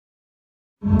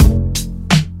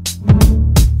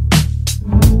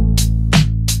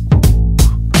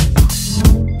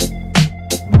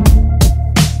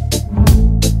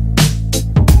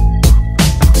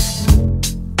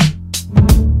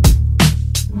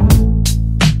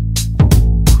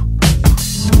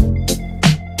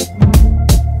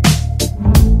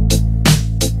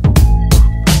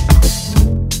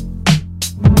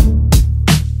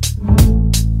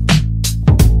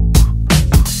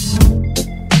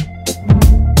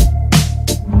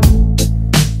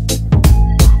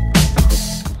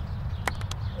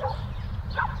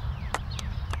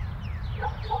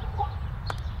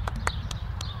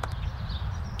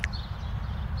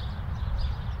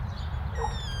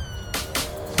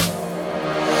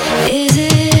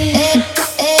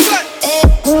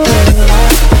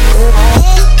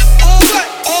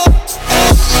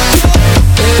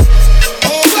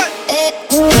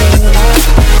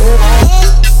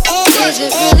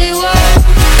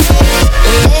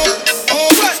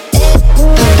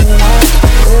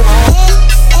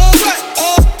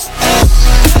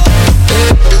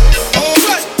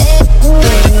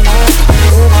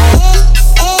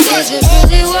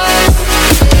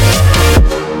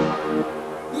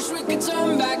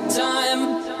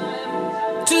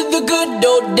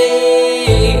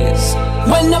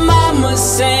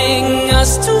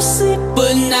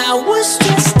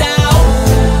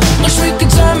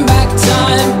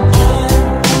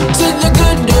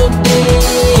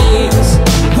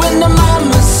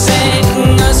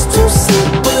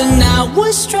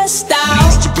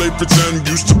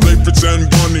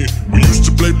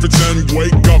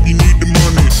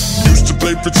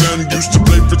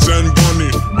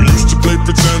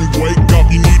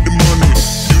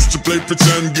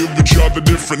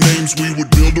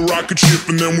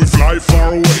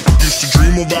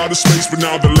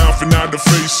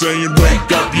Saying,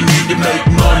 wake up, you need to make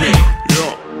money.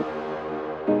 Yeah.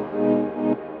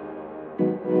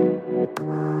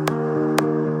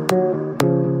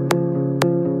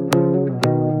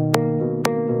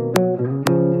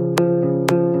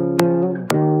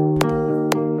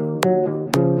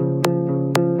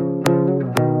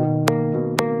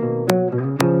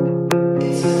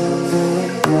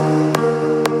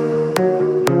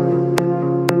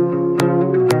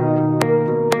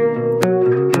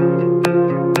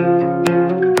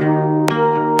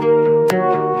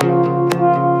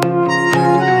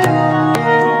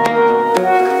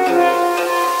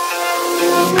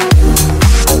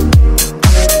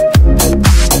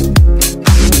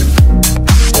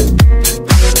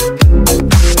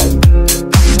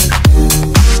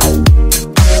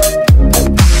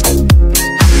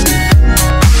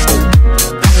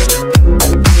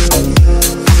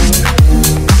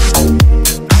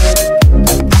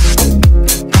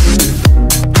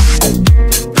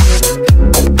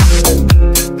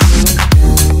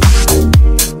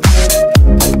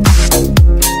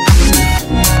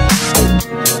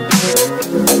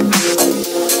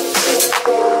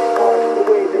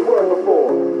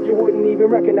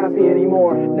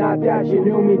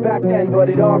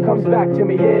 Comes back to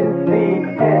me in the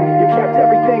end. You kept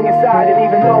everything inside, and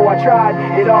even though I tried,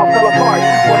 it all fell apart.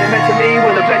 What it meant to me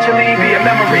will eventually be a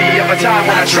memory of a time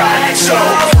when I tried so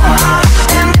hard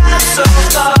and got so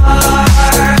far,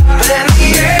 but in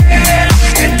the end,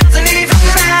 it doesn't even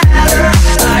matter.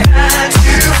 I had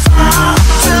to fall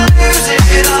to lose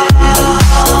it all,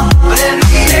 but in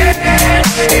the end,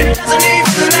 it doesn't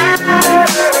even matter.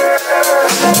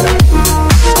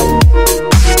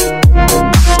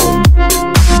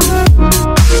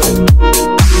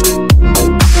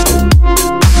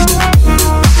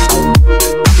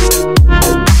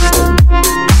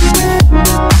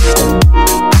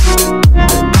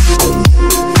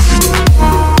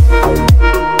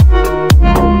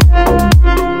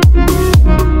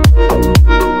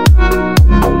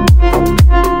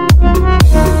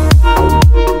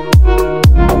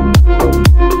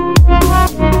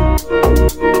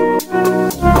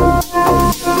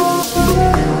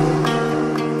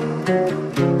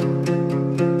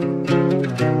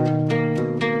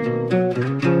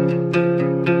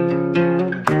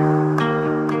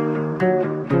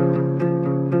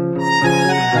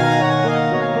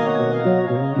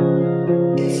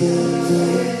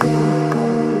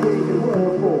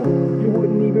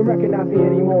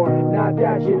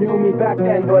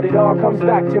 But it all comes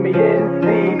back to me in the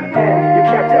end. You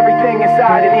kept everything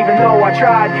inside, and even though I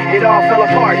tried, it all fell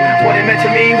apart. What it meant to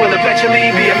me will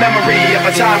eventually be a memory of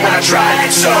a time when I tried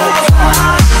so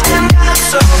hard and got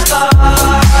so far.